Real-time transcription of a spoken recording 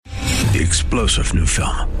The explosive new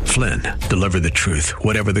film, Flynn, Deliver the Truth,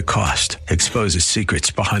 Whatever the Cost, exposes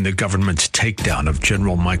secrets behind the government's takedown of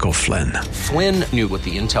General Michael Flynn. Flynn knew what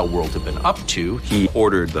the intel world had been up to. He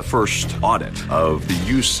ordered the first audit of the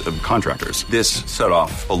use of contractors. This set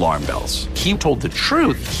off alarm bells. He told the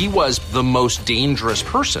truth. He was the most dangerous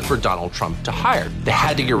person for Donald Trump to hire. They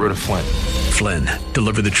had to get rid of Flynn. Flynn,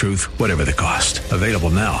 Deliver the Truth, Whatever the Cost. Available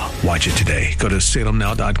now. Watch it today. Go to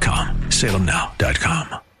salemnow.com.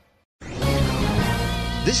 salemnow.com.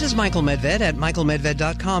 This is Michael Medved at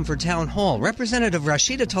michaelmedved.com for Town Hall. Representative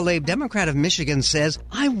Rashida Tlaib, Democrat of Michigan, says,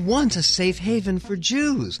 I want a safe haven for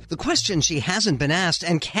Jews. The question she hasn't been asked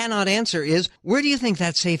and cannot answer is, where do you think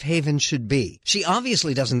that safe haven should be? She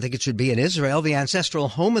obviously doesn't think it should be in Israel, the ancestral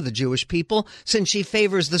home of the Jewish people, since she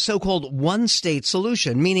favors the so-called one-state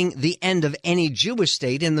solution, meaning the end of any Jewish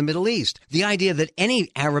state in the Middle East. The idea that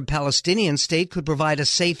any Arab-Palestinian state could provide a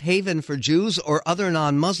safe haven for Jews or other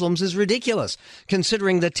non-Muslims is ridiculous,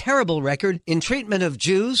 considering the terrible record in treatment of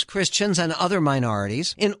Jews, Christians, and other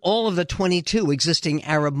minorities in all of the 22 existing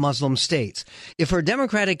Arab Muslim states. If her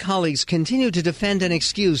Democratic colleagues continue to defend and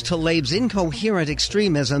excuse Tlaib's incoherent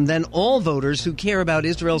extremism, then all voters who care about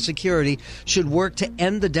Israel's security should work to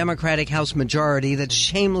end the Democratic House majority that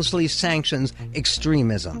shamelessly sanctions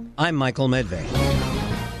extremism. I'm Michael Medved.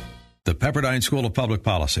 The Pepperdine School of Public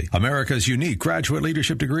Policy, America's unique graduate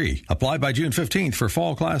leadership degree. Apply by June 15th for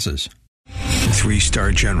fall classes.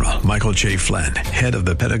 3-star General Michael J. Flynn, head of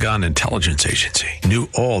the Pentagon Intelligence Agency, knew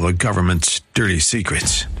all the government's dirty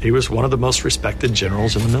secrets. He was one of the most respected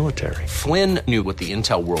generals in the military. Flynn knew what the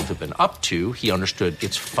intel world had been up to. He understood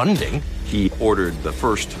its funding. He ordered the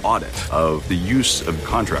first audit of the use of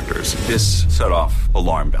contractors. This set off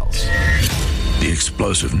alarm bells. The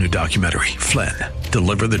explosive new documentary, Flynn,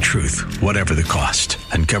 Deliver the Truth, Whatever the Cost,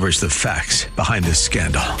 uncovers the facts behind this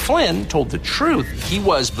scandal. Flynn told the truth. He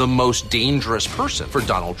was the most dangerous person for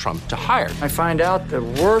Donald Trump to hire. I find out the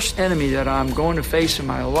worst enemy that I'm going to face in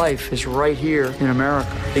my life is right here in America.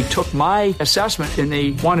 They took my assessment and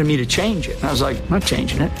they wanted me to change it. And I was like, I'm not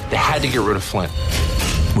changing it. They had to get rid of Flynn.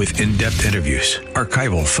 With in-depth interviews,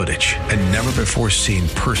 archival footage, and never-before-seen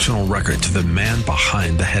personal records of the man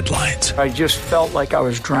behind the headlines. I just felt like I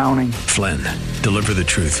was drowning. Flynn, Deliver the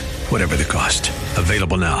Truth, Whatever the Cost.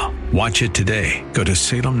 Available now. Watch it today. Go to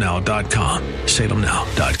salemnow.com.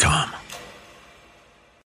 salemnow.com.